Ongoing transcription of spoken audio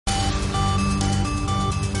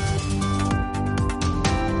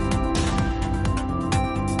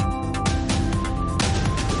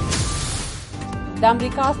د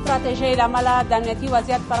امریکا ستراتیژۍ له امله د امنیتي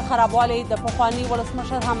وضعیت پر خرابوالي د پخواني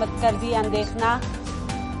ولسمشر حامد کرزي اندېښنه.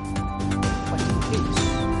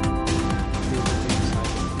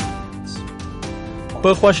 په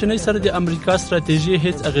خواشینۍ سره د امریکا ستراتیژي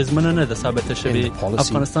هیڅ اغیزمنه نه ده ثابته شوې.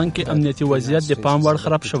 افغانستان کې امنیتي وضعیت د پام وړ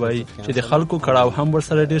خراب شوی چې د خلکو کړاو هم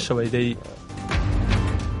ورسره ډیر شوی دی.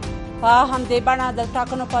 په همدې بڼه د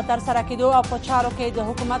ټاکنو په ترسره کېدو او په چارو کې د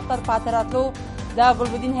حکومت پر پاتې راتلو د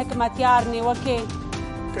ګلبدین حکمتیار نیوکې.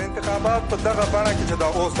 که انتخابات په دغه بڼه کې چې دا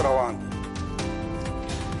اوس روان دي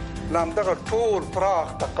له همدغه ټول پراخ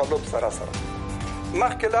تقلب سره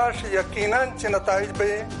مخکې لاړ شي، یقینا چې نتایج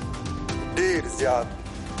به ډیر زیات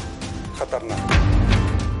خطرناک.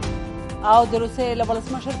 او د روسیې له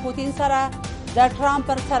ولسمشر پوتین سره د ټرامپ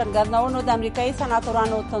پر څرګندونو د امریکایي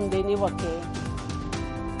سناتورانو توندې نیوکې.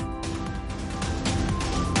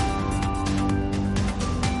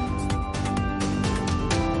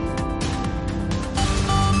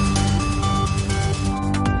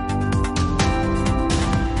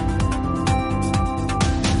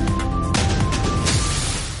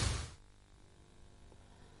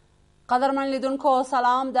 قدرمن لیدونکو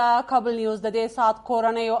سلام. د کابل نیوز د دې ساعت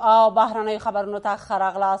کورنیو او بهرنیو خبرونو ته ښه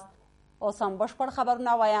راغلاست. اوس هم بشپړ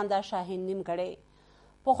خبرونه وایم. د شاهین نیمګړی.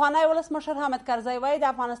 پخوانی ولسمشر حامد کرزي وایي د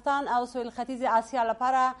افغانستان او سویل ختیځ اسیا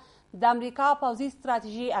لپاره د امریکا پوځي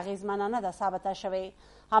ستراتیژي اغیزمنه نه ده ثابته شوې.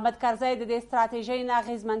 حامد کرزي د دې ستراتیژۍ نه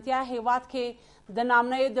اغیزمنتیا هیواد کې د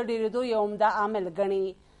ناامنیو د ډېرېدو یو عمده عامل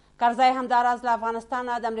ګڼي. کرزي همداراز له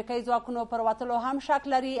افغانستانه د امریکایي ځواکونو پر وتلو هم شک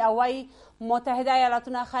لري او وایي متحده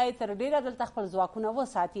ایالاتونه ښایي تر ډېره دلته خپل ځواکونه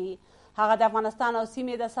وساتي. هغه د افغانستان او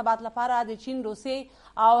سیمې د ثبات لپاره د چین، روسیې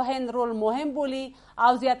او هند رول مهم بولي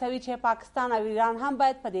او زیاتوي چې پاکستان او ایران هم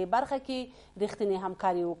باید په دې برخه کې رښتینې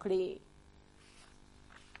همکاري وکړي.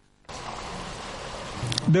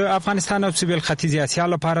 د افغانستان او سویل ختیځ اسیا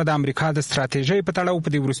لپاره د امریکا د ستراتیژۍ په تړاو په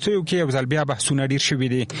دې وروستیو کې یو ځل بیا بحثونه ډیر شوي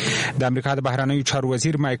دي. د امریکا د بهرنیو چارو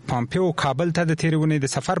وزیر مایک پامپیو کابل ته د تېرې اونۍ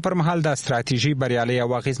د سفر پر مهال د ستراتیژۍ بریالۍ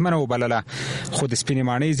او اغیزمنه وبلله، خو د سپینې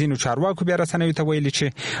ماڼۍ ځینو چارواکو بیا رسنیو ته ویلي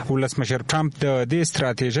چې ولسمشر ټرمپ د دې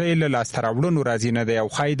ستراتیژۍ له لاسته راوړنو راضي نه دی او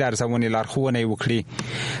ښایي د ارزونې لارښوونه یې وکړي.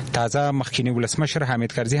 تازه مخکینی ولسمشر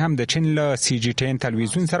حامد کرزي هم د چین له CG10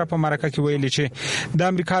 تلویزیون سره په مرکه کې ویلي چې د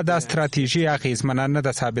امریکا د ستراتیژۍ اغیزمنه نه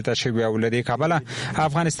ده ثابته شوی او لدې کابل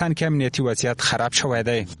افغانستان کې امنیتي وضعیت خراب شوی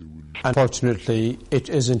دی. Unfortunately, it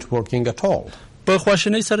isn't working at all. په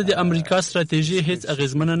خواشینۍ سره د امریکا ستراتیژي هیڅ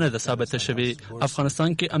اغیزمنه نه ده ثابته شوې.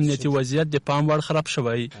 افغانستان کې امنیتي وضعیت د پام وړ خراب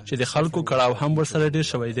شوی چې د خلکو کړاو هم ورسره ډیر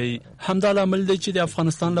شوی دی. همدا لامل دی چې د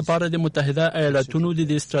افغانستان لپاره د متحده ایالاتونو د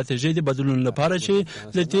دې ستراتیژۍ د بدلون لپاره چې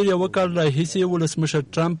د تیر یو کال راهیسې ولسمشر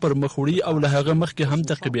ټرمپ پر مخ وړي او له هغه مخکې هم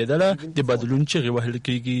تعقیبېدله د بدلون چغې وهل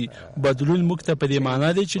کېږي. بدلون موږ ته په دې معنا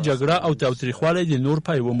دی چې جګړه او تاوتریخوالی د نور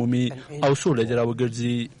پای ومومي او سوله دې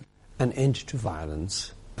راوګرځي. An end to violence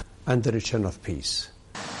and the return of peace.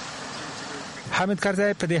 حامد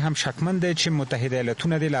کرزي په دې هم شکمن دی چې متحده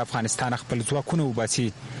ایالاتونه د افغانستان خپل ځواکونه وباسي.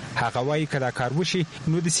 هغه وایي که دا کار وشي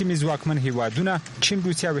نو د سیمې ځواکمن هیوادونه چین،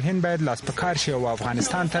 روسیه او هند باید لاس په کار شي او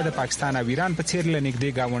افغانستان ته د پاکستان او ایران په څیر له نږدې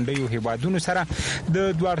ګاونډیو هیوادونو سره د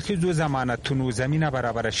دوه اړخیزو ضمانتونو زمینه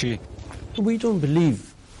برابر شي. We don't believe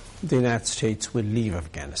the United States will leave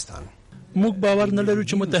Afghanistan. موږ باور نه لرو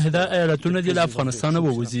چې متحده ایالاتونه د افغانستان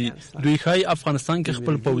ووځي. دوی ښایي افغانستان کې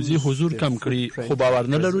خپل پوځي حضور کم کړي، خو باور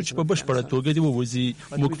نه لرو چې په بشپړه توګه دی ووځي.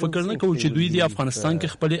 موږ فکر نه کوو چې دوی د افغانستان کې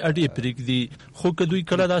خپل اډې پرېږدي، خو که دوی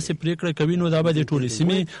کله داسې پریکړه کوي نو دا به د ټولې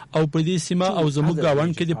سیمې او په دې سیمه او زموږ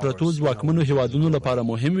گاوند کې د پرتو ځواکمنو هیوادونو لپاره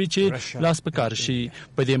مهم وي چې لاس په کار شي.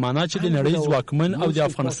 په دې معنی چې د نړۍ ځواکمن او د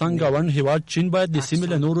افغانستان گاوند هیواد چین باید د سیمې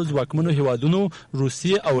له نورو ځواکمنو هیوادونو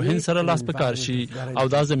روسیې او هند سره لاس په کار شي او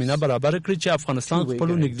دا زمينه برابر کړي چې افغانستان خپل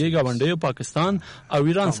نږدې گاونډیو پاکستان او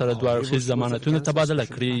ایران سره دوه اړخیز ضمانتونه تبادله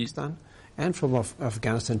کړي. And from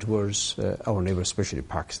Afghanistan towards our neighbor, especially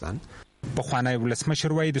Pakistan. پخوانی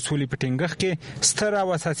ولسمشر وایي د سولې په ټینګښت کې ستر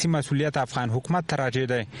او اساسي مسؤلیت افغان حکومت ته راجع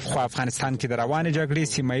دی، خو افغانستان کې د روانې جګړې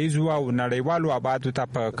سیمه ییزو او نړیوالو ابعادو ته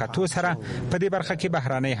په کتو سره په دې برخه کې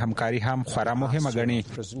بهرنۍ همکاري هم خورا مهمه ګڼي.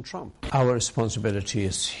 Our responsibility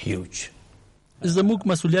is huge. زموږ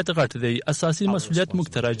مسؤلیت غټ دی، اساسي مسؤلیت موږ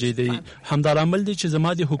ته راجع دی. همدا عامل دی چې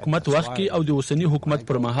زما د حکومت وخت کې او د اوسنی حکومت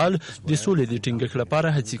پر مهال د سولې د ټینګښت لپاره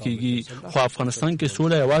هڅې کیږي، خو افغانستان کې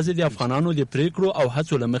سوله یوازې د افغانانو د پریکړو او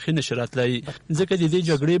هڅو له مخې نشي راتلی، ځکه د دې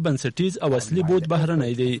جګړې بنسټیز او اصلي بود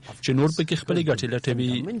بهرنی دی چې نور پکې خپلې ګټې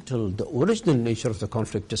لټوي.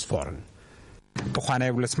 پخوانی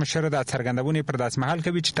ولسمشر د څرګندونې پر داس مهال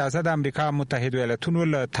کوي چې تازه د امریکا متحده ایالاتونو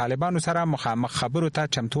له طالبانو سره مخامخ خبرو ته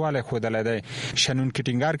چمتوالی ښودلی دی. شنونکي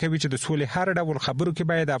ټینګار کوي چې د سولې هر ډول خبرو کې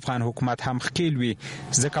باید افغان حکومت هم ښکیل وي،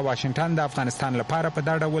 ځکه واشنګټن د افغانستان لپاره په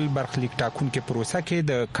دا ډول برخلیک ټاکونکې پروسه کې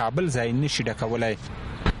د کابل ځای نشي ډکولی.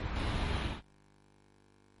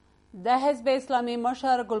 د حزب اسلامي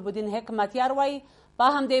مشر ګلبدین حکمتیار وایي په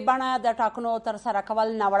همدې بڼه د ټاکنو ترسره کول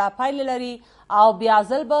ناوړه پایلې لري او بیا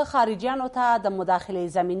ځل به خارجیانو ته د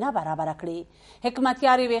مداخلې زمینه برابره کړي.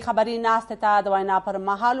 حکمتیار یوې خبري ناستې ته د وینا پر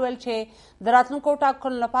مهال ویل چې د راتلونکو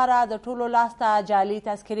ټاکنو لپاره د ټولو لاس ته جعلي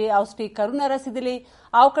تذکرې او سټیکرونه رسیدلي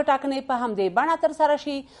او که ټاکنې په همدې بڼه ترسره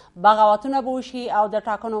شي بغاوتونه به وشي او د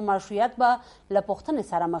ټاکنو مشروعیت به له پوښتنې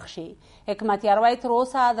سره مخ شي. حکمتیار وایي تر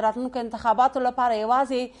اوسه د راتلونکو انتخاباتو لپاره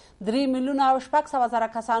یوازې 3,600,000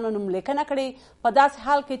 کسانو نوملیکنه کړې، په داسې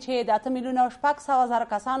حال کې چې د 8,600,000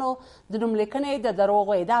 کسانو د نوملیکنې د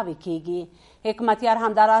دروغو ادعاوې کیږي. حکمتیار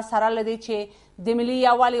همداراز سره له دې چې د ملي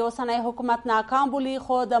یووالي اوسنی حکومت ناکام بولي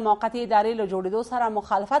خو د موقتي ادارې له جوړېدو سره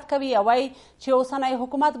مخالفت کوي او وایي چې اوسنی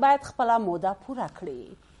حکومت باید خپله موده پوره کړي.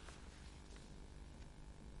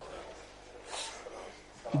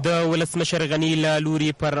 د ولسمشر غني له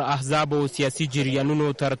لوري پر احزاب او سیاسي جریانونو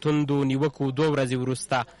تر توندو نیوکو 2 ورځې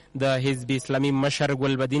وروسته د حزب اسلامي مشر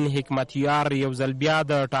ګلبدین حکمتیار یو ځل بیا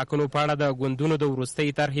د ټاکنو په اړه د ګوندونو د وروستۍ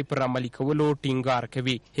طرحې پر عملي کولو ټینګار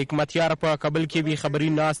کوي. حکمتیار په کابل کې وی خبري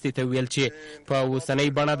ناستې ته ویل چې په اوسنۍ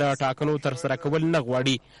بڼه د ټاکنو ترسره کول نه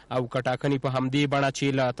غواړي او که ټاکنې په همدې بڼه چې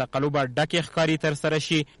له تقلبه ډکې ښکاري ترسره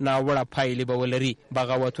شي ناوړه پایلې به ولري.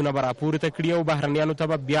 بغاوتونه به راپورته کړي او بهرنیانو ته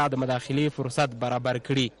به بیا د مداخلې فرصت برابر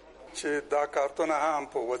کړي. چې دا کارتونه هم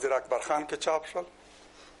په وزیر اکبر خان کې چاپ شول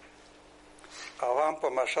او هم په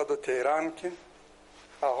مشهد و تهران کې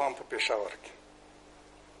او هم په پېښور کې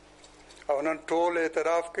او نن ټول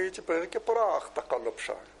اعتراف کوي چې په هغې کې پراخ تقلب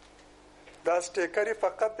شوی. دا سټیکرې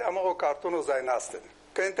فقط د همغو کارتونو ځای ناستې دي.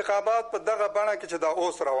 که انتخابات په دغه بڼه کې چې دا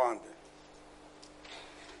اوس روان دي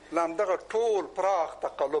له همدغه ټول پراخ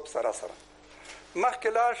تقلب سره مخکې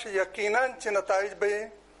لاړ شي یقینا چې نتایج به یې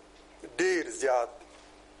ډېر زیات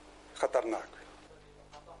خطرناک.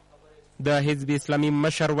 د حزب اسلامي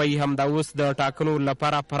مشر وایي همدا اوس د ټاکنو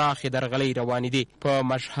لپاره پراخې درغلۍ روانې دي. په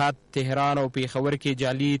مشهد، تهران او پېښور کې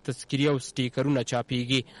جعلي تذکرې او سټیکرونه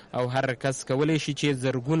چاپیږي او هر کس کولی شي چې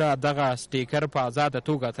زرګونه دغه سټیکر په آزاده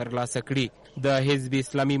توګه ترلاسه کړي. د حزب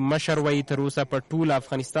اسلامي مشر وایي تر اوسه په ټول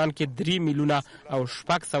افغانستان کې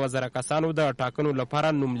 3,600,000 کسانو د ټاکنو لپاره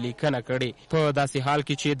نوملیکنه کړې، په داسې حال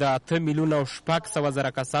کې چې د 8,600,000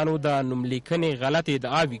 کسانو د نوملیکنې غلط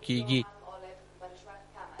ادعاوې کیږي.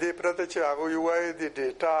 دې پرته چې هغوی وایي د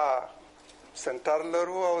ډیټا سنټر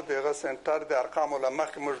لرو او دغه سنټر د ارقامو له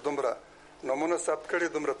مخکې موږ دومره نومونه ثبت کړي،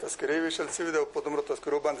 دومره تذکرې ویشل شوي دي او په دومره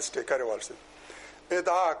تذکرو باندې سټیکر وال شوي.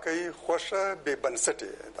 ادعا کوي خوښه بې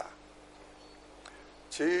بنسټې ادعا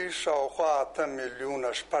چې شاوخوا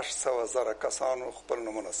 8,600,000 کسانو خپل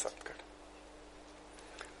نومونه ثبت کړي.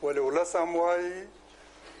 ولې ولس هم وایي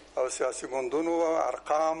او سیاسي ګوندونو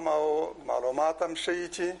ارقام او معلومات هم ښیي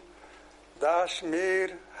چې دا شمیر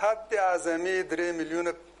حد اعظمي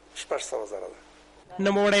 3,600,000 ده.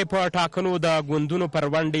 نوموړی په ټاکنو د ګوندونو پر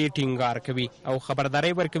ونډې ټینګار کوي او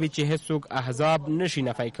خبرداری ورکوي چې هیڅوک احزاب نشي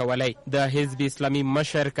نفی کولی. د حزب اسلامي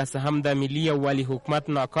مشر که څه هم د ملي یووالي حکومت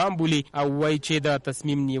ناکام بولي او وایي چې د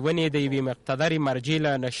تصمیم نیونې د یوې مقتدرې مرجع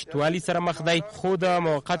له نشتوالي سره مخ دی، خو د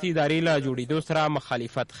موقتې ادارې له جوړېدو سره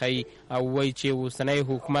مخالفت ښیي او وایي چې اوسنی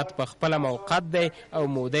حکومت په خپله موقت دی او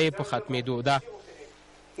موده یې په ختمېدو ده.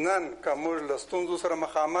 نن که موږ له ستونزو سره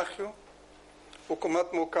مخامخ یو، حکومت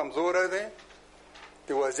مو کمزوری دی، د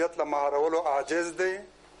وضعیت له مهارولو عاجز دی،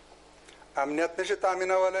 امنیت نشي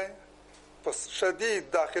تامینولی، په شدید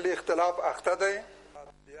داخلي اختلاف اخته دی.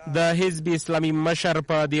 د حزب اسلامي مشر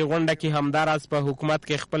په دې غونډه کې همداراز په حکومت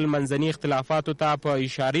کې خپل منځني اختلافاتو ته په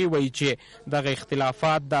اشارې وایي چې دغه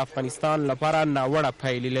اختلافات د افغانستان لپاره ناوړه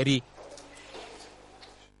پایلې لري.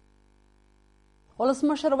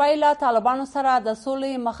 ولسمشر وایي له طالبانو سره د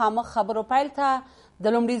سولې مخامخ خبرو پیل ته د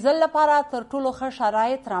لومړي ځل لپاره تر ټولو ښه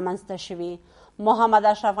شرایط رامنځته شوي. محمد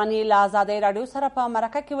اشرف غني له ازادۍ راډیو سره په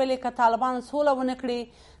مرکه کې ویلي که طالبان سوله ونه کړي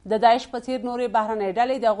د داعش په څیر نورې بهرنۍ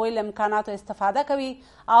ډلې د هغوی له امکاناتو استفاده کوي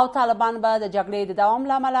او طالبان به د جګړې د دوام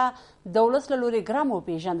له امله د ولس له لوري ګرم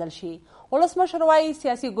وپېژندل شي. ولسمشر وایي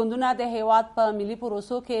سیاسي ګوندونه د هیواد په ملي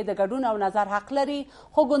پروسو کې د ګډون او نظر حق لري،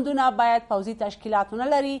 خو ګوندونه باید پوځي تشکیلات ونه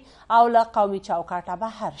لري او له قومي چوکاټه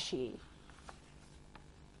بهر شي.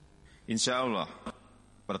 انشاءالله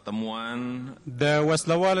د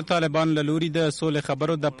وسلوالو طالبان له لوري د سولې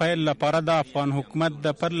خبرو د پیل لپاره د افغان حکومت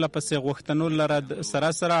د پرله پسې غوښتنو لره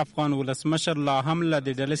سره افغان ولسمشر لا هم له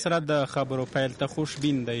دې ډلې سره د خبرو پیل ته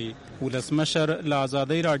خوشبین دی. ولسمشر له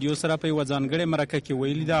ازادۍ راډیو سره په یوه ځانګړې مرکه کې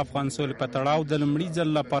ویلي د افغان سولې په تړاو د لومړي ځل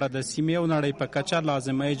لپاره د سیمې او نړۍ په کچه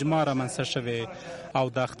لازمه اجماع رامنځته شوې او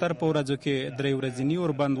د اختر په ورځو کې 3 ورځني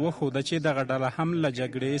اوربند وښوده چې دغه ډله هم له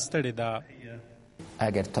جګړې ستړې ده.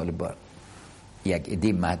 اگر طالبان یک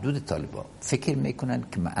عده محدود طالبان فکر میکنن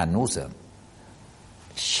که هنوزم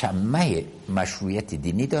شمه مشروعیت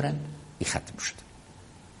دینی دارن، این ختم شد.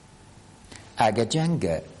 اگر جنگ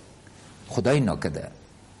خدای ناکرده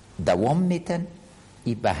دوام میتن،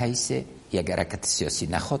 این به حیث یک حرکت سیاسی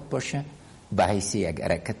نخواد باشه، به حیث یک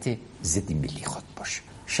حرکت ضد ملی خواد باشه.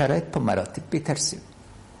 شرایط په مراتب بترسیم.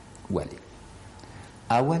 ولی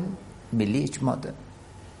اول ملی اجماع ده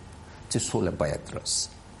چې سوله باید راست.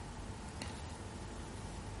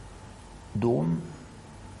 دوم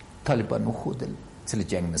طالبانو خودل چې له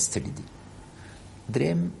جنگ نه ستړي دي.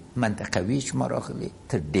 دریم منطقوي اجماع راغلی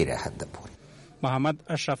تر ډیره حده پورې. محمد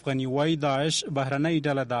اشرف غنی وای داعش بهرنۍ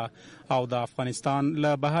ډله ده او د افغانستان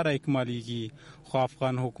له بهره اکمالیږي، خو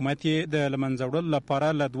افغان حکومت یې د له منځه وړلو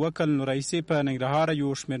لپاره له 2 کلونو راهیسې په ننګرهار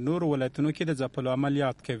یو شمېر نور ولایتونو کې د ځپلو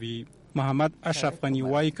عملیات کوي. محمد اشرف غنی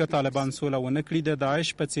وای که طالبان سوله ونه کړي د داعش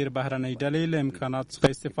په څیر بهرنۍ ډلې له امکانات څخه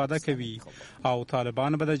استفاده کوي او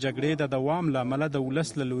طالبان به د جګړې د دوام له امله د ولس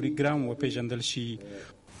له لوري ګرم وپېژندل شي.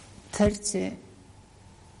 تر څه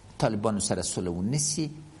طالبانو سره سوله ونسي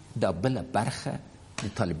دا بله برخه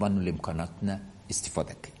د طالبانو له امکانات نه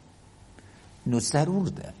استفاده کوي. نو ضرور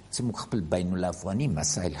ده چې موږ خپل بین الافغاني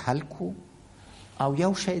مسایل حل کو او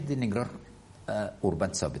یو شی د ننګرهار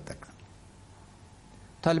اوربند ثابته کړو.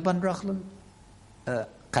 طالبان راغلل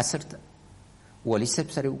قصر ته، والي صاحب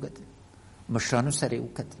سره وکتل، مشرانو سره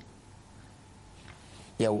وکتل،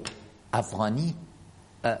 یو افغاني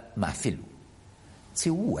محفل چې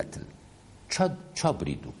ووتل چا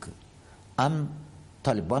برید وکړ، هم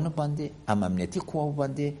طالبانو باندې، هم امنیتي قواو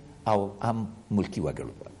باندې او هم ملکي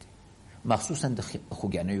وګړو باندې، مخصوصا د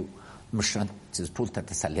خوږیانیو مشران چې ټول ته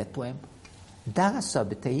تسلیت وایم. دغه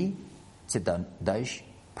ثابتوي چې داعش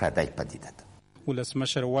پردی پدیده ده.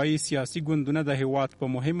 ولسمشر وایي سیاسي ګوندونه د هیواد په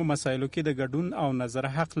مهمو مسایلو کې د ګډون او نظر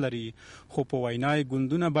حق لري، خو په وینا یې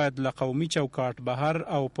ګوندونه باید له قومي چوکاټ بهر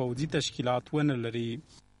او پوځي تشکیلات ونه لري.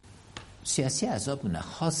 سیاسي احزابونه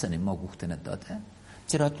خاصا ما غوښتنه داده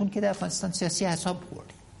چې راتلونکي د افغانستان سیاسي احزاب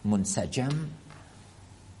غواړي، منسجم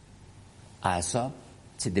احزاب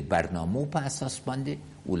چې د برنامو په اساس باندې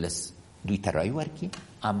ولس دوی ته رای ورکړي،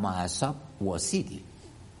 اما احزاب واضح دي.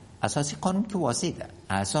 اساسي قانون کې واضح ده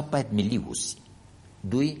احزاب باید ملي اوسي،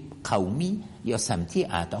 دوی قومي یا سمتي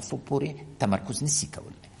اهدافو پورې تمرکز نسی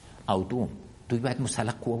کولی. او دوم دوی باید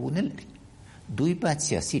مسلح قوه ونه لري، دوی باید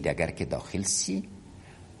سیاسي ډګر کې داخل سي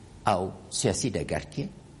او سیاسي ډګر کې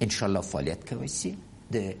انشاءالله فعالیت کوي سي.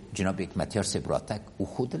 د جناب حکمتیار صاحب راتګ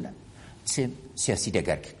وښودله چې سیاسي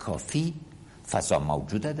ډګر کې کافي فضا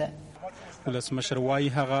موجوده ده. ولسمشر وایي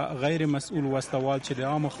هغه غیر مسؤل وسلوال چې د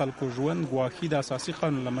عامو خلکو ژوند ګواښي د اساسي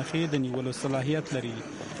قانون له مخې د نیولو صلاحیت لري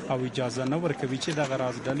او اجازه نه ورکوي چې دغه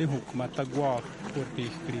رازډلې حکومت ته ګواښ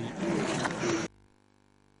ورپېښ کړي.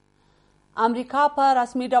 امریکا په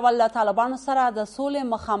رسمي ډول له طالبانو سره د سولې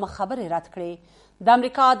مخامخ خبرې رد کړې. د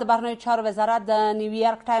امریکا د بهرنیو چارو وزارت د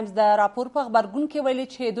نیویارک ټایمز د راپور په غبرګون کې ویلي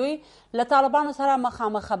چې دوی له طالبانو سره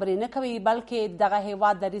مخامخ خبرې نه کوي، بلکې دغه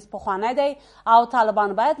هیواد دریځ پخوانی دی او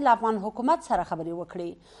طالبان باید له افغان حکومت سره خبرې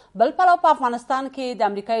وکړي. بل پلو په افغانستان کې د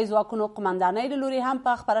امریکایي ځواکونو قمندانۍ له لوري هم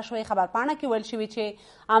په خپره شوې خبرپاڼه کې ویل شوي چې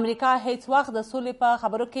امریکا هیڅ وخت د سولې په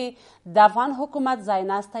خبرو کې د افغان حکومت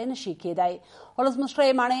ځایناستی نشي کېدی. ولسمشر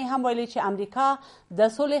ماڼۍ هم ویلي چې امریکا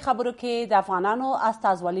د سولې خبرو کې د افغانانو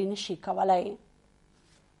استازولي نشي کولی.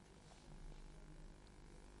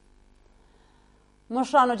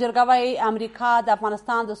 مشرانو جرګه وايي امریکا د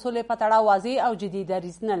افغانستان د سولې په تړاو واضح او جدي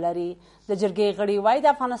دریځ نه لري. د جرګې غړي وايي د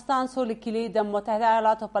افغانستان سولې کلي د متحده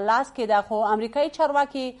ایالاتو په لاس کې ده، خو امریکایي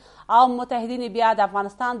چارواکي او متحدین بیا د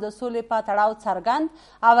افغانستان د سولې په تړاو څرګند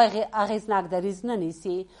او اغیزناک دریځ نه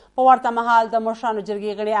نیسي. په ورته مهال د مشرانو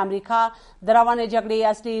جرګې غړي امریکا د روانې جګړې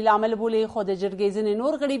اصلي لامل بولي، خو د جرګې ځینې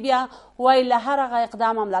نور غړي بیا وايي له هر هغه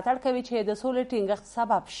اقدام ملاتړ کوي چې د سولې ټینګښت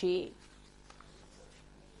سبب شي.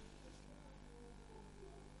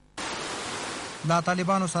 لا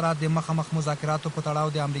طالبانو سره د مخامخ مذاکراتو په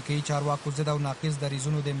تړاو د امریکایي چارواکو ضد او ناقص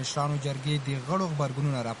دریځونو د مشرانو جرګې د غړو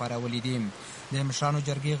غبرګونونه راپارولي دي. د مشرانو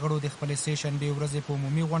جرګې غړو د خپلې سې شنبې ورځې په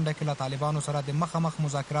عمومي غونډه کې له طالبانو سره د مخامخ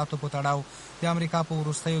مذاکراتو په تړاو د امریکا په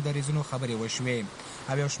وروستیو دریځونو خبرې وشوې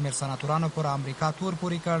او یو شمېر سناتورانو پر امریکا تور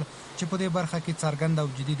پورې کړ چې په دې برخه کې څرګند او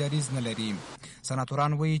جدي دریځ نه لري.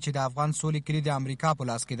 سناتوران وایي چې د افغان سولې کلي د امریکا په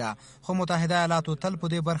لاس کې ده، خو متحده ایالاتو تل په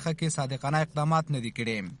دې برخه کې صادقانه اقدامات نه دي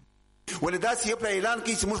کړي. ولداسې یو پلا اعلان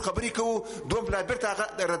کوي چې موږ خبرې کوو، دوم پلا بیرته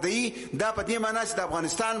ردوي. دا په دې معنا چې د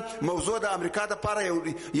افغانستان موضوع د امریکا دپاره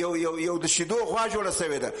یو د شیدو غوا جوړه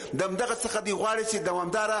سوې ده. د همدغه څخه دوی غواړي چې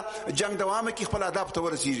دوامداره جنگ دوام کړي، خپل اهدافو ته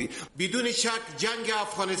ورسیږي. بدون شک جنگ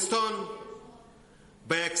افغانستان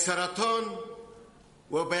به یک سرطان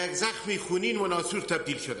و به یک زخم خونین و ناسور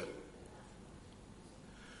تبدیل شده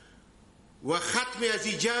و ختم از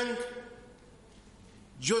این جنگ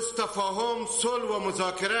جز تفاهم، صلح و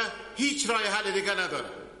مذاکره هیچ راه حل دیگه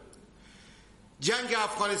نداره. جنگ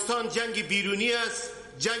افغانستان جنگ بیرونی است،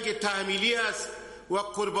 جنگ تحمیلی است و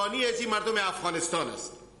قربانی از این مردم افغانستان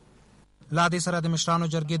است. لا دې سره د مشرانو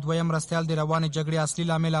جرګې دویم مرستیال د روانې جګړې اصلي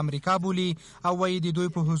لامل امریکا بولي او وایي د دوی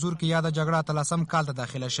په حضور کې یاده جګړه اتلسم کال ته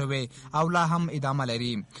داخله شوې او لا هم ادامه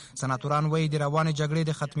لري. سناتوران وایي د روانې جګړې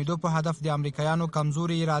د ختمېدو په هدف د امریکایانو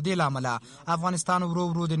کمزوري ارادې له امله افغانستان ورو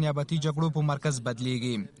ورو د نیابتي جګړو په مرکز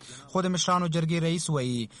بدلیږي. خو د مشرانو جرګې رئیس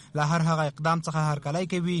وایي له هر هغه اقدام څخه هرکلی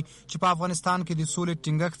کوي چې په افغانستان کې د سولې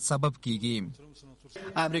ټینګښت سبب کیږي.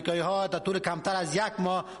 امریکایی ها در طول کمتر از یک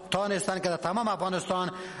ماه توانستند که در تمام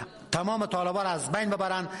افغانستان تمام طالبان از بین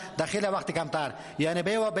ببرن در خیلی وقت کمتر. یعنی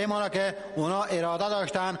به معنی که اونا اراده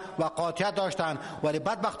داشتن و قاطعیت داشتن، ولی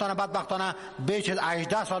بدبختانه بیش از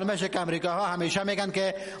 18 سال میشه که امریکاها همیشه میگن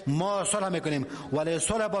که ما صلح میکنیم، ولی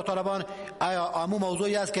صلح با طالبان آیا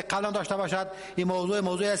موضوعی است که قبلا داشته باشد؟ این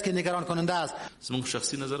موضوعی است که نگران کننده است. زموږ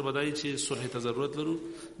شخصي نظر بدایي چې صلح ته ضرورت لرو.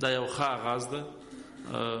 دا یو ښه آغاز ده،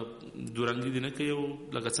 دورنګي دي نه کوي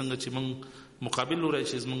لکه څنګه چې موږ مقابل لوري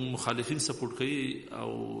چې زموږ مخالفین سپورټ کوي او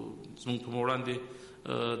زموږ په وړاندې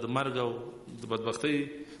د مرګ او د بدبختۍ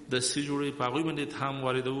د سې جوړې په هغوی باندې اتهام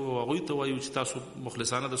واردوو او هغوی ته وایو چې تاسو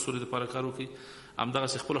مخلصانه د سولې لپاره کار وکړئ.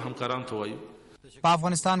 همدغسې خپلو همکارانو ته وایو. په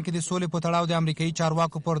افغانستان کې د سولې په تړاو د امریکایي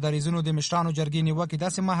چارواکو پر دریځونو د مشرانو جرګې نیوکې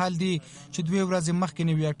داسې مهال دي چې 2 ورځې مخکې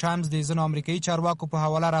نیویارک ټایمز د ځینو امریکایي چارواکو په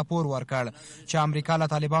حواله راپور ورکړ چې امریکا له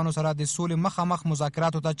طالبانو سره د سولې مخامخ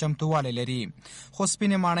مذاکراتو ته چمتووالی لري. خو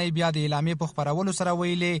سپینې ماڼۍ بیا د اعلامیې په خپرولو سره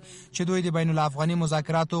ویلې چې دوی د بین الافغاني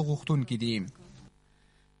مذاکراتو غوښتونکي دي.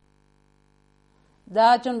 د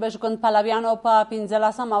جنبش ګوند پلویانو په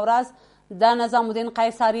 15مه ورځ د نظام الدین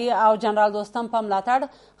قیصري او جنرال دوستم په ملاتړ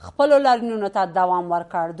خپلو لاریونونو ته دوام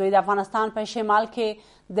ورکړ. دوی د افغانستان په شمال کې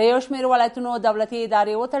د یو شمېر ولایتونو دولتي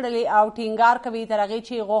ادارې وتړلې او ټینګار کوي تر هغې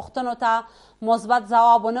چې غوښتنو ته مثبت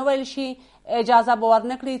ځواب ونه ویل شي اجازه به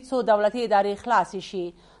ورنکړي څو دولتي ادارې خلاصې شي.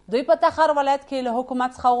 دوی په تخار ولایت کې له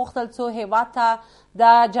حکومت څخه غوښتل څو هیواد ته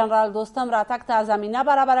د جنرال دوستم راتګ ته زمینه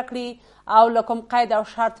برابره کړي او له کوم قید او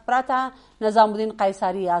شرط پرته نظام الدین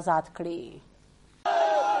قیصري آزاد کړي.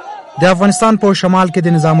 د افغانستان په شمال کې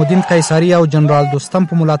د نظام الدین قیصري او جنرال دوستم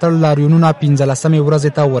په ملاتړ لاریونونه 15مې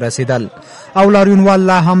ورځې ته ورسېدل او لاریونوال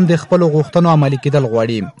لا هم د خپلو غوښتنو عملي کېدل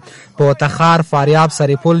غواړي. په تخار، فاریاب،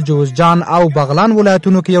 سرپل، جوزجان او بغلان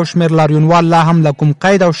ولایتونو کې یو شمېر لاریونوال لا هم له کوم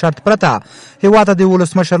قید او شرط پرته هېواد ته د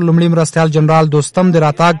ولسمشر لومړي مرستیال جنرال دوستم د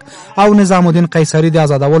راتګ او نظام الدین قیصري د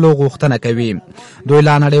آزادولو غوښتنه کوي. دوی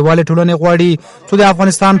له نړیوالې ټولنې غواړي چې د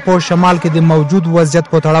افغانستان په شمال کې د موجود وضعیت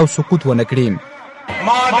په تړاو سکوت ونه کړي.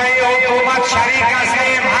 ما در حکومت شریک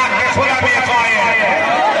هستیم، حق خود میخواهیم،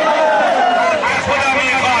 حق خود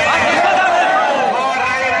میخواهیم. ما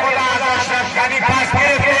رای خود از اشرف غنی پس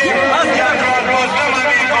گرفتیم، جنرال دوستم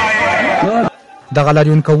میخواهیم. دغه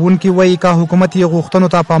لاریون کوونکي وایي که حکومت یې غوښتنو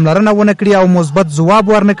ته پاملرنه ونه کړي او مثبت ځواب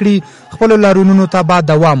ورنه کړي خپلو لاریونونو ته به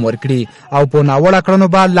دوام ورکړي او په ناوړه کړنو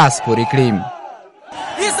به لاس پورې کړي.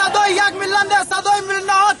 این صدای یک ملت است، صدای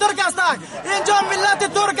ملت ترک است. اینجا ملت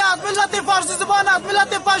ترک است، ملت فارسی زبان است،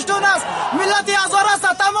 ملت پشتون است، ملت هزاره است.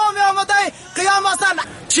 تمام آماده قیام هستند.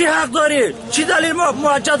 چی حق داری؟ چی دلیل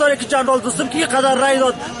موجه داری که جنرال دوستم که قدر رای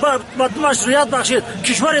داد با مشروعیت بخشید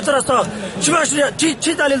کشور تو را ساخت؟ چی مشروعیت؟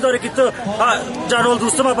 چی دلیل داری که تو جنرال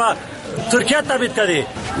دوستم با ترکیه تبعید کردی؟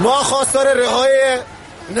 ما خواستار رهایی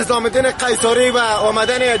نظام الدین قیصری و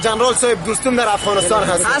آمدن جنرال صاحب دوستم در افغانستان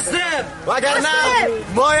هستیم. وگرنه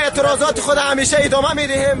ما اعتراضات خود همیشه ادامه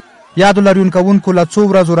میدهیم. یاد لاریون کوونکو له څو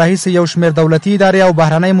ورځو راهیسې یو شمېر دولتي ادارې او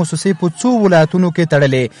بهرنۍ موسسې په څو ولایتونو کې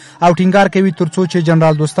تړلې او ټینګار کوي تر څو چې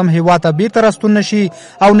جنرال دوستم هېواد ته بیرته راستون نشي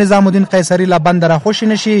او نظام الدین قیصري له بنده راخوشي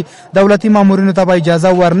نشي، دولتي مامورینو ته به اجازه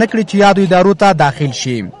ورنکړي چې یادو ادارو ته داخل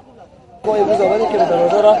شي.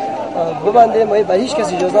 ببنده. ما به هیچ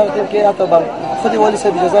کس اجازه ندادیم که حتی به خود والی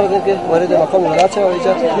صاحب اجازه ندادیم که وارد مقام ولایت شود و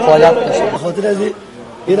اینجا فعالیت بشه. به خاطر از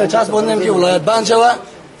این چسباندیم که ولایت بند شود،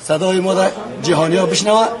 صدای ما را جهانی‌ها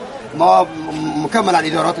بشنوه. ما مکمل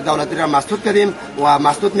ادارات دولتی را مسدود کردیم و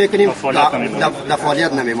مسدود میکنیم، در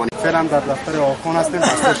فعالیت نمیمانیم. فعلا در دفتر آخوان هستیم.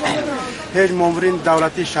 هیچ مامورین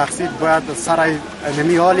دولتی شخصی باید سر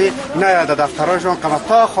علمی حالی نه در دفترشون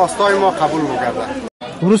تا خواستای ما قبول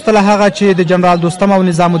وکړي. وروسته له هغه چې د جنرال دوستم او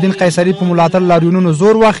نظام الدین قیصری په ملاتړ لاریونونو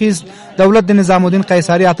زور واخیست، دولت د نظام الدین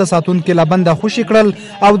قیصری 8 ساتونکي له بنده خوشي کړل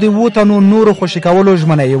او د 7 تنو نورو خوشي کولو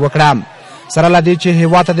ژمنه یې وکړه. سره له دې چې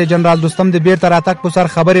هیواد ته د جنرال دوستم د بیرته راتګ په سر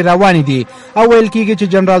خبرې روانې دي او ویل کېږي چې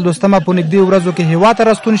جنرال دوستم په نږدې ورځو کې هیواد ته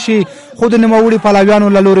راستون شي، خو د نوموړي پلویانو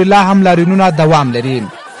له لورې لا هم لاریونونه دوام لري.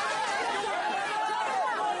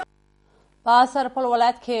 په سرپل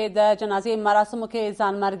ولایت کې د جنازې مراسمو کې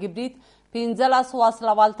ځانمرګي برید 15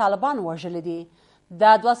 وسلوال طالبان وژلي دي. د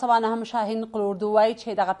 209 شاهین قلوردو وایي چې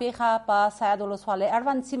دغه پیښه په سید ولسوالۍ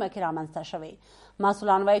اړوند سیمه کې رامنځته شوې.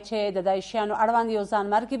 مسؤلان وایي چې د داعشیانو اړوند یو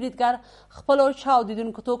ځانمرګي بریدګر خپلو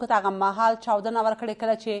چاودیدونکو توکو ته هغه مهال چاودنه ورکړې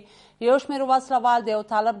کله چې یو شمېر وسلوال د یو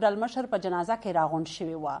طالب ډلمشر په جنازه کې راغونډ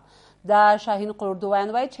شوي وه. د شاهین قلوردو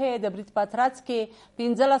وایي چې د برید په ترڅ کې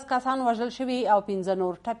 15 کسان وژل شوي او 15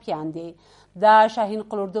 نور ټپیان دي. د شاهین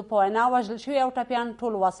قلوردو په وینا وژل شوي او ټپیان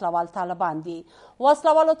ټول وسلوال طالبان دي.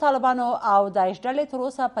 وسلوالو طالبانو او داعش ډلې تر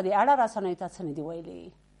اوسه په دې اړه رسنیو ته څه نه دي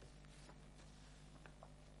ویلي.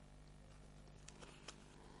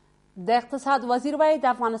 د اقتصاد وزیر وایي د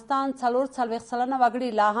افغانستان 40% وګړي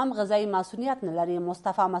لا هم غذایي مسؤلیت نه لري.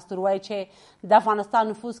 مصطفی مستور وایي چې د افغانستان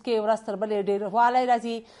نفوس کې ورځ تر بلې ډېروالی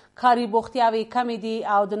راځي، کاري بوختیاوې کمې دي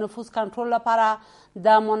او د نفوس کنټرول لپاره د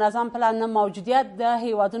منظم پلان نه موجودیت د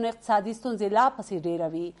هیوادونو اقتصادي ستونزې لا پسې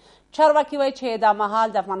ډېروي. چارواکي وایي چې دا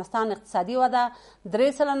مهال د افغانستان اقتصادي وده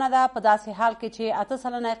 3% ده، په داسې حال کې چې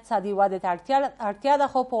 8% اقتصادي وده ته اړتیا ده،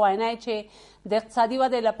 خو په وینا چې د اقتصادي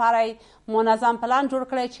ودې لپاره منظم پلان جوړ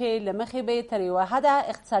کړی چې له مخې به تر یوه حده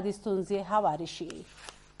اقتصادي ستونزې هوارې شي.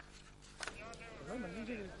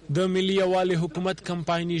 د ملي یووالي حکومت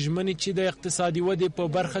کمپایني ژمنې چې د اقتصادي ودې په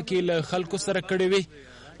برخه کې له خلکو سره کړې وې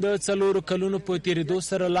د 4 کلونو په تیریدو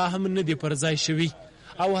سره لا هم نه دي پر ځای شوي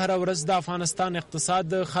او هره ورځ د افغانستان اقتصاد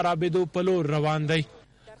د خرابېدو په لور روان دی.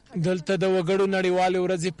 دلته د وګړو نړیوالې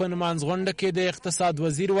ورځې په نمانځغونډه کې د اقتصاد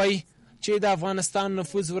وزیر وایي چې د افغانستان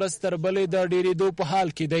نفوس ورځ تر بلې د ډېرېدو په حال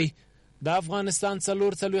کې دی. د افغانستان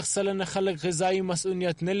 40% خلک غذایي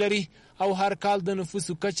مسؤلیت نه لري او هر کال د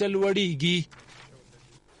نفوسو کچه لوړیږي.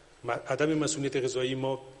 عدم مسئولیت غذایی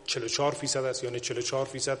ما 44% است، یعنی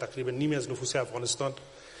 44% تقریبا نیمی از نفوس افغانستان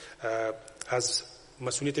از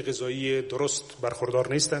مسئولیت غذایی درست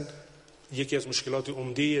برخوردار نیستند. یکی از مشکلات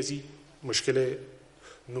عمده از این مشکل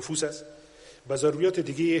نفوس است. به ضروریات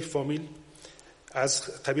دیگه فامیل از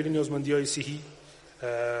قبیل نیازمندی‌های صحی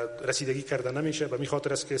رسیدگی کرده نمیشه و می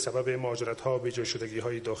خاطر است که سبب مهاجرت‌ها به جای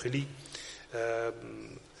شدگی‌های داخلی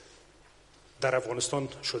در افغانستان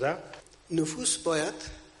شده. نفوس باید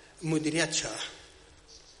مدیریت شود.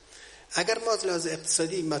 اگر ما از لحاظ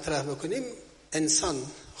اقتصادی مطرح بکنیم، انسان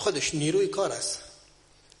خودش نیروی کار است،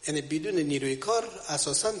 یعنی بدون نیروی کار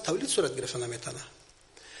اساساً تولید صورت گرفته نمیتونه،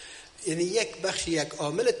 یعنی یک بخش یک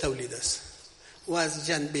عامل تولید است و از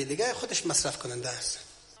جنبه دیگه خودش مصرف کننده است.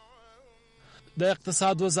 د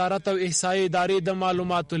اقتصاد وزارت او احصایې ادارې د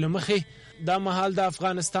معلوماتو له مخې دا مهال د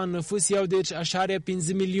افغانستان نفوس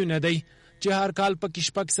 1.5 میلیونه دی چې هر کال پکې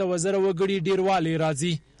 600,000 وګړي ډیروالی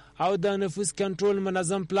راځي او د نفوس کنټرول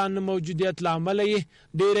منظم پلان موجودیت له امله یې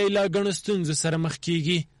ډېرې له ګڼو ستونزو سره مخ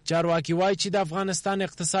کیږي. چارواکي وایي چې د افغانستان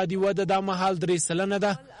اقتصادي وده دا مهال 3%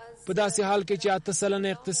 ده، په داسې حال کې چې 8%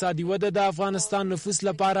 اقتصادي وده د افغانستان نفوس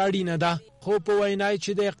لپاره اړینه ده، خو په وینا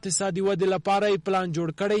چې د اقتصادي ودې لپاره یې پلان جوړ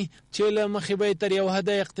کړی چې له مخې به تر یو حد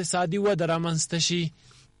اقتصادي وده رامنځته شي.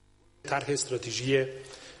 طرح استراتژی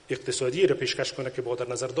اقتصادی را پیشکش کنه که با در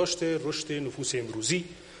نظر داشته رشد نفوس امروزی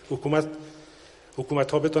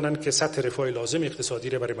حکومت ها بتونن که سطح رفاه لازم اقتصادی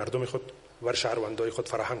را برای مردم خود و شهروندای خود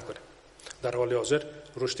فراهم کنه. در حال حاضر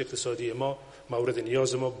رشد اقتصادی ما مورد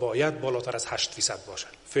نیاز ما باید بالاتر از 8% باشد.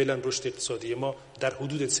 فعلا رشد اقتصادی ما در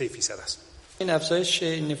حدود 3% است. این افزایش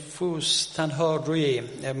نفوس تنها روی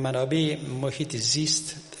منابع محیط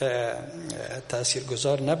زیست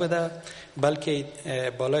تاثیرگذار نبوده، بلکه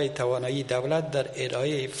بالای توانایی دولت در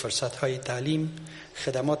ارائه فرصت‌های تعلیم،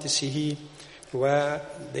 خدمات صحی و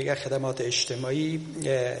دیگر خدمات اجتماعی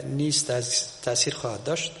نیز تاثیر خواهد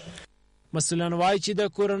داشت. مسئولان وایي چې د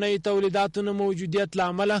کورنۍ تولیداتو نه موجودیت له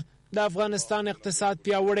امله د افغانستان اقتصاد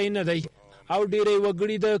پیاوړی نه دی او ډېری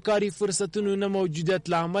وګړي د کاري فرصتونو نه موجودیت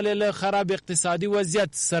له امله له خراب اقتصادي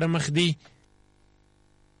وضعیت سره مخ دي.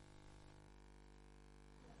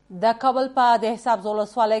 د کابل په دهسبز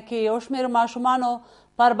ولسوالۍ کې یو شمېر ماشومانو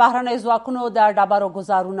پر بهرنیو ځواکونو د ډبرو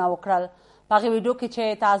ګزارونه وکړل. په هغې ویډیو کې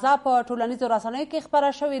چې تازه په ټولنیزو رسنیو کې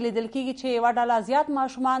خپره شوې لیدل کېږي چې یوه ډله زیات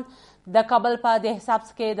ماشومان د کابل په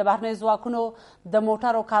دهسبز کې د بهرنیو ځواکونو د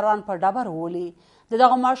موټرو کاروان په ډبرو ولي. د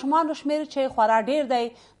دغه ماشومانو شمېر چې خورا ډېر دی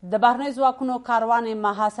د بهرنیو ځواکونو کاروان یې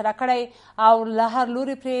محاصره کړی او له هر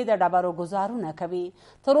لوري پرې د ډبرو ګزارونه کوي.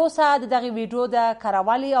 تر اوسه د دغې ویډیو د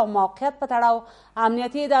کروالي او موقعیت په تړاو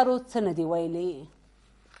امنیتي ادارو څه نه دي ویلي.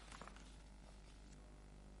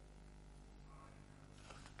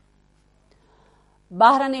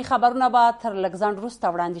 بهرني خبرونه به تر لږ ځنډ وروسته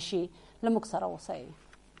وړاندې شي. له موږ سره اوسئ.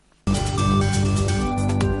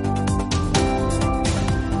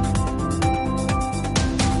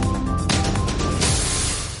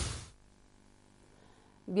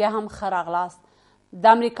 بیا هم ښه راغلاست. د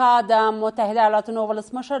امریکا د متحده ایالاتونو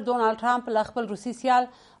ولسمشر ډونالډ ټرمپ له خپل روسي سیال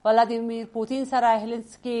ولادیمیر پوتین سره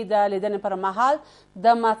هیلسنکي د لیدنې پر مهال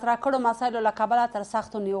د مطرح کړو مسایلو له کبله تر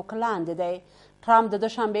سختو نیوکو لاندې دی. ټرمپ د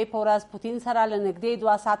دوشنبې په ورځ پوتین سره له نږدې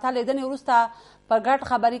 2 ساعته لیدنې وروسته په ګډ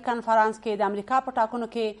خبري کنفرانس کې د امریکا په ټاکنو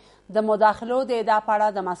کې د مداخلو د ادعا په اړه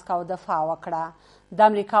د مسکو دفاع وکړه. د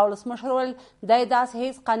امریکا ولسمشر ویل دی داسې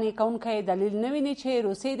هیڅ قانع کوونکی دلیل نه ویني چې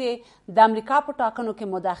روسیې د امریکا په ټاکنو کې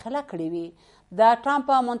مداخله کړې وي. د ټرمپ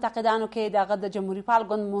په منتقدانو کې دغه د جمهوري پال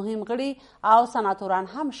ګوند مهم غړي او سناتوران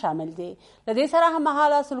هم شامل دي. له دې سره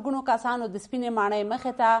هممهاله سلګونو کسانو د سپینې ماڼۍ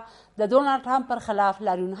مخې ته د ډونالډ ټرمپ پر خلاف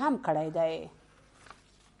لاریون هم کړی دی.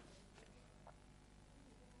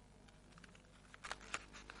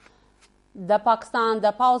 د پاکستان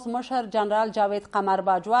د پوځ مشر جنرال جاوید قمر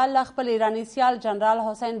باجوا له خپل ایراني سیال جنرال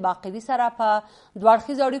حسین باقری سره په دوه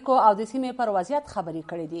اړخیزو اړیکو او د سیمې پر وضعیت خبرې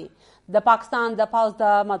کړې دي. د پاکستان د پوځ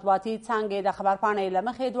د مطبوعاتي څانګې د خبرپاڼې له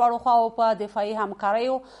مخې دواړو خواو په دفاعي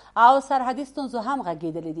همکاریو او سرحدي ستونزو هم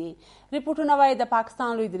غږېدلې دي. ریپورټونه وایي د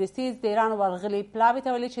پاکستان لوی درستیز د ایران ورغلي پلاوي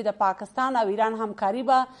ته ویلي چې د پاکستان او ایران همکاري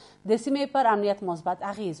به د سیمې پر امنیت مثبت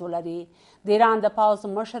اغیز ولري. د ایران د پوځ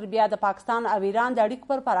مشر بیا د پاکستان او ایران د اړیکو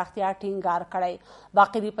پر پراختیا ټینګار کړی.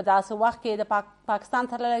 باقری په داسې وخت کې د پاکستان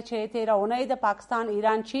تللی چې تېره اونۍ د پاکستان،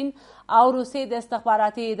 ایران، چین او روسیې د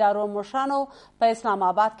استخباراتي ادارو مشرانو په اسلام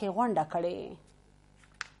آباد کې غونډه کړې.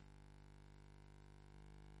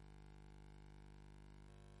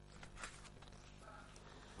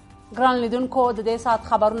 ګران لیدونکو، د دې ساعت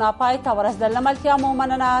خبرونه پای ته ورسېدل. له ملتیا مو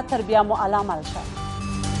مننه. تر بیا مو الله مل شه.